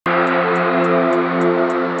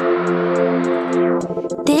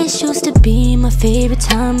This used to be my favorite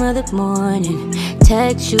time of the morning.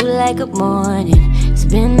 Text you like a morning. It's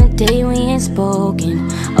been a day we ain't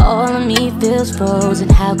spoken. All of me feels frozen.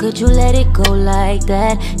 How could you let it go like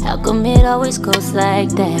that? How come it always goes like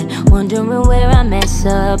that? Wondering where I mess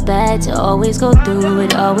up at to always go through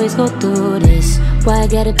it, always go through this. Why I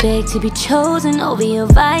gotta beg to be chosen over your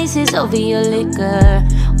vices, over your liquor?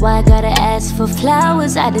 Why I gotta ask for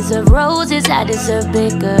flowers? I deserve roses, I deserve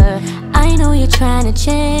bigger. I know you're trying to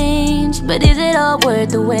change, but is it all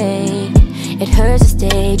worth the wait? It hurts to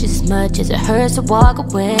stay just as much as it hurts to walk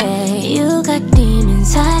away. You got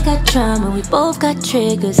demons, I got drama. We both got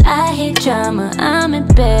triggers, I hate drama. I'm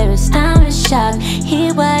embarrassed, I'm in shock.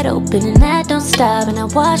 Here wide open and I don't stop. And I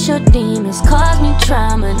watch your demons cause me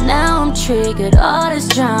trauma. Now I'm triggered, all this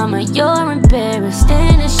drama. You're embarrassed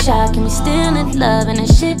and in shock. And we still in love and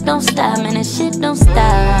the shit don't stop. Man, the shit don't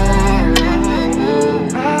stop.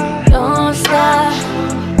 Don't stop.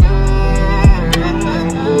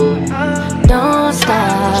 Don't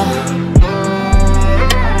stop.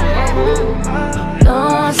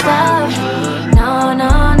 Don't stop. No,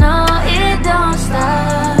 no, no, it don't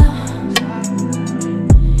stop.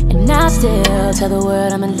 And I still tell the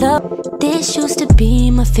world I'm in love. This used to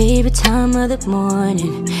be my favorite time of the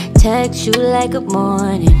morning. Text you like a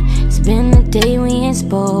morning. It's been a day we ain't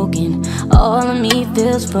spoken. All of me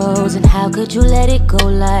feels frozen. How could you let it go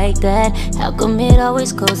like that? How come it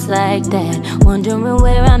always goes like that? Wondering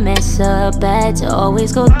where I mess up at to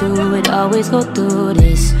always go through it, always go through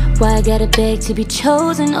this. Why I gotta beg to be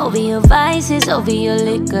chosen over your vices, over your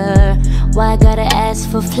liquor? Why I gotta ask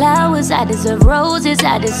for flowers? I deserve roses,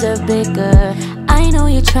 I deserve bigger. I know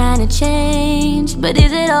you're trying to change, but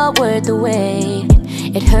is it all worth the wait?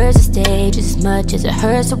 It hurts to stay just as much as it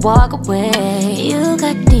hurts to walk away. You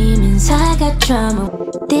got demons, I got drama.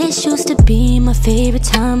 This used to be my favorite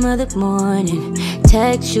time of the morning.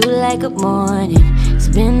 Text you like a morning. It's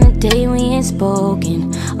been a day we ain't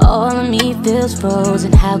spoken. All of me feels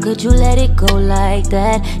frozen. How could you let it go like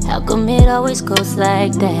that? How come it always goes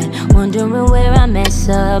like that? Wondering where I mess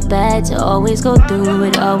up at to always go through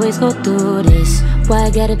it, always go through this. Why I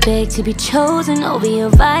gotta beg to be chosen over your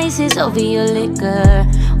vices, over your liquor?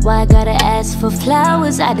 Why I gotta ask for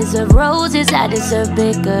flowers? I deserve roses, I deserve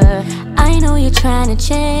bigger. I know you're trying to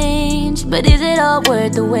change, but is it all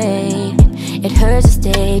worth the wait? It hurts to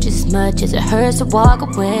stay just as much as it hurts to walk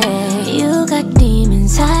away. You got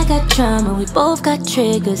demons, I got drama. We both got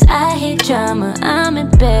triggers, I hate drama. I'm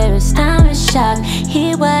embarrassed, I'm in shock.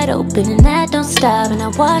 Here wide open and I don't stop. And I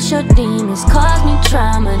watch your demons cause me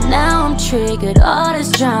trauma. Now I'm triggered, all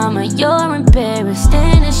this drama. You're embarrassed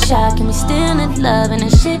and in shock. And we still in love and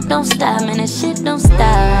the shit don't stop. Man, the shit don't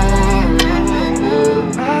stop.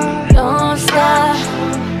 Don't stop.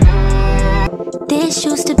 This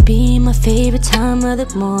used to be my favorite time of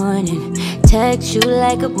the morning. Text you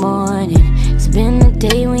like a morning. It's been a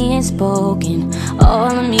day we ain't spoken.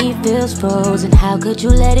 All of me feels frozen. How could you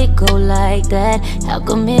let it go like that? How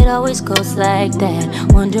come it always goes like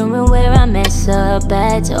that? Wondering where I mess up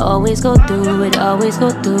at to always go through it, always go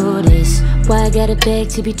through this. Why I gotta beg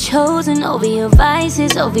to be chosen over your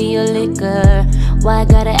vices, over your liquor? Why I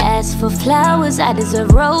gotta ask for flowers? I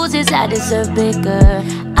deserve roses, I deserve bigger.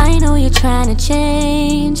 I know you're trying to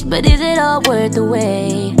change, but is it all worth the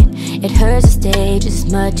wait? It hurts to stay just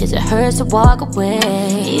as much as it hurts to walk away.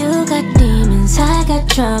 You got demons, I got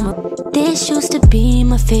drama. This used to be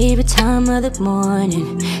my favorite time of the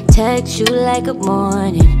morning. Text you like a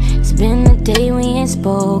morning. It's been a day we ain't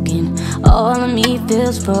spoken. All of me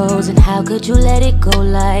feels frozen. How could you let it go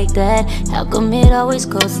like that? How come it always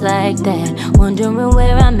goes like that? Wondering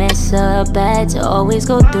where I mess up at to always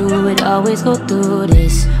go through it, always go through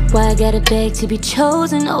this. Why I gotta beg to be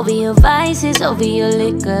chosen over your vices, over your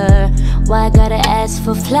liquor? Why I gotta ask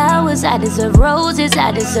for flowers? I deserve roses,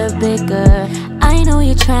 I deserve bigger. I know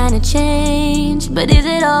you're trying to change, but is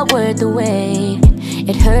it all worth the wait?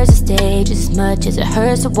 It hurts to stay just as much as it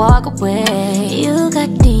hurts to walk away. You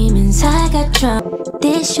got demons, I got drama.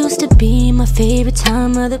 This used to be my favorite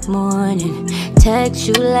time of the morning. Text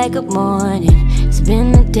you like a morning. It's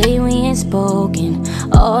been a day we ain't spoken.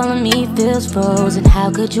 All of me feels frozen. How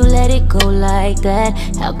could you let it go like that?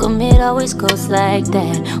 How come it always goes like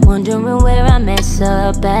that? Wondering where I mess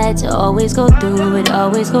up at to always go through it,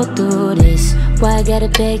 always go through this. Why I gotta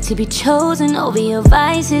beg to be chosen over your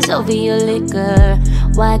vices, over your liquor?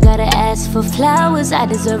 Why I gotta ask for flowers? I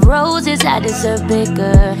deserve roses, I deserve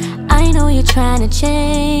bigger. I know you're trying to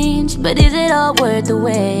change, but is it all worth the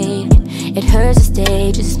wait? It hurts to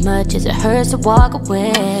stay just as much as it hurts to walk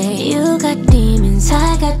away. You got demons,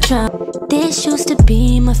 I got drama. This used to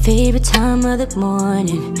be my favorite time of the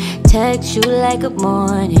morning. Text you like good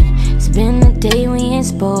morning. It's been a day we ain't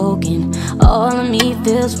spoken. All of me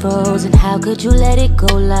feels frozen. How could you let it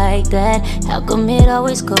go like that? How come it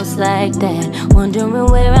always goes like that? Wondering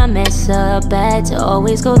where I mess up at to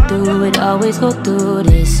always go through it, always go through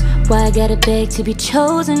this. Why I gotta beg to be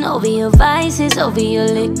chosen over your vices, over your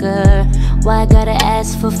liquor? Why I gotta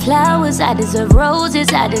ask for flowers? I deserve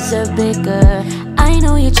roses, I deserve bigger. I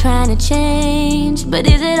know you're trying to change, but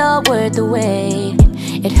is it all worth the wait?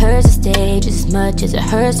 It hurts to stay just as much as it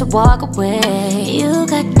hurts to walk away. You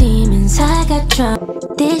got demons, I got drama.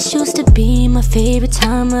 This used to be my favorite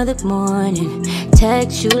time of the morning.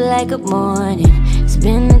 Text you like good morning. It's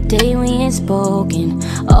been a day we ain't spoken.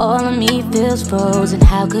 All of me feels frozen.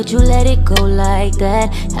 How could you let it go like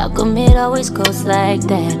that? How come it always goes like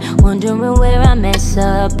that? Wondering where I mess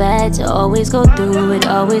up at to always go through it,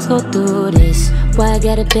 always go through this. Why I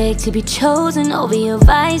gotta beg to be chosen over your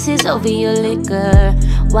vices, over your liquor?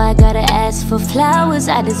 Why I gotta ask for flowers?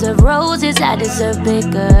 I deserve roses, I deserve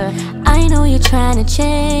bigger. I know you're trying to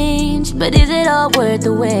change, but is it all worth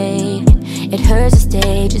the wait? It hurts to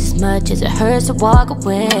stay just as much as it hurts to walk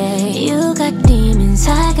away. You got demons,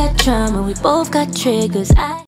 I got drama, we both got triggers.